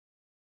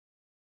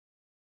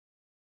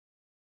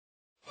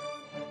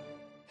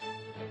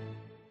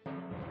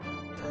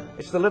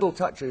It's the little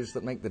touches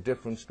that make the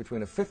difference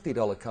between a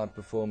 $50 card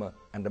performer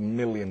and a $1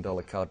 million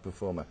card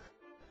performer.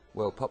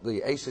 We'll pop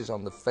the aces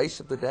on the face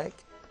of the deck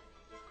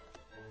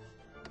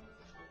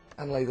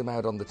and lay them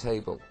out on the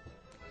table.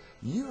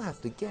 You have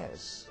to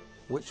guess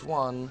which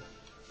one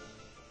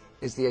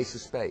is the ace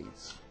of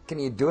spades. Can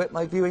you do it,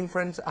 my viewing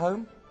friends at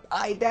home?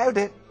 I doubt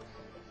it,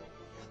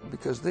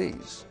 because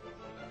these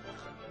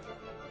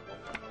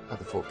are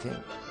the 4 kings.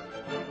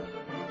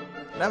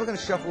 Now we're going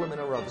to shuffle them in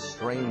a rather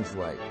strange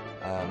way.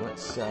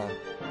 Let's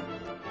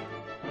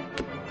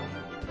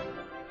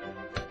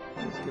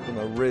give them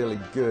a really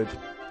good,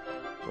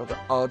 rather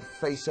odd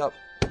face-up,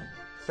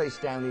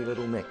 face-downy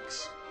little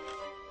mix.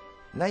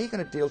 Now you're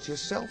going to deal to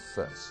yourself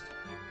first.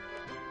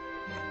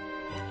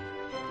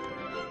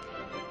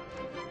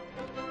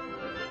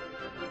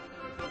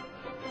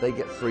 They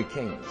get 3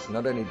 kings.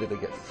 Not only do they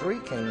get 3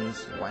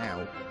 kings,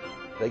 wow,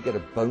 they get a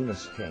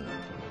bonus king,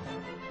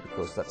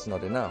 because that's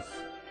not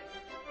enough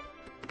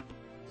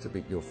to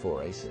beat your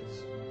 4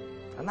 aces.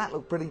 And that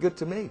looked pretty good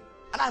to me.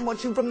 And I'm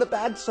watching from the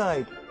bad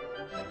side.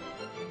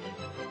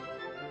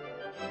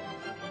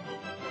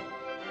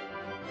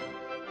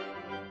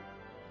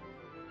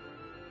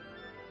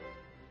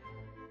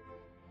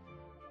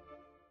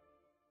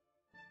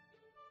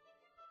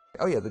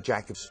 Oh yeah, the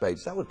jack of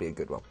spades, that would be a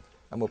good one.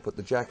 And we'll put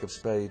the jack of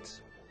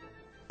spades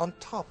on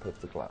top of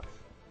the glass.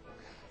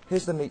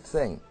 Here's the neat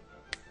thing.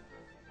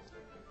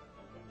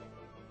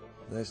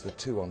 There's the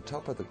 2 on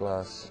top of the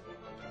glass,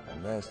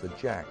 and there's the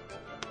jack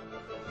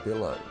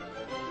below.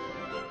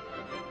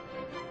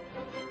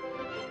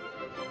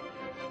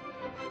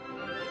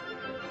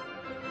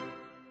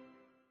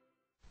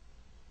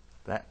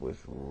 That was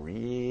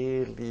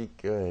really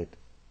good.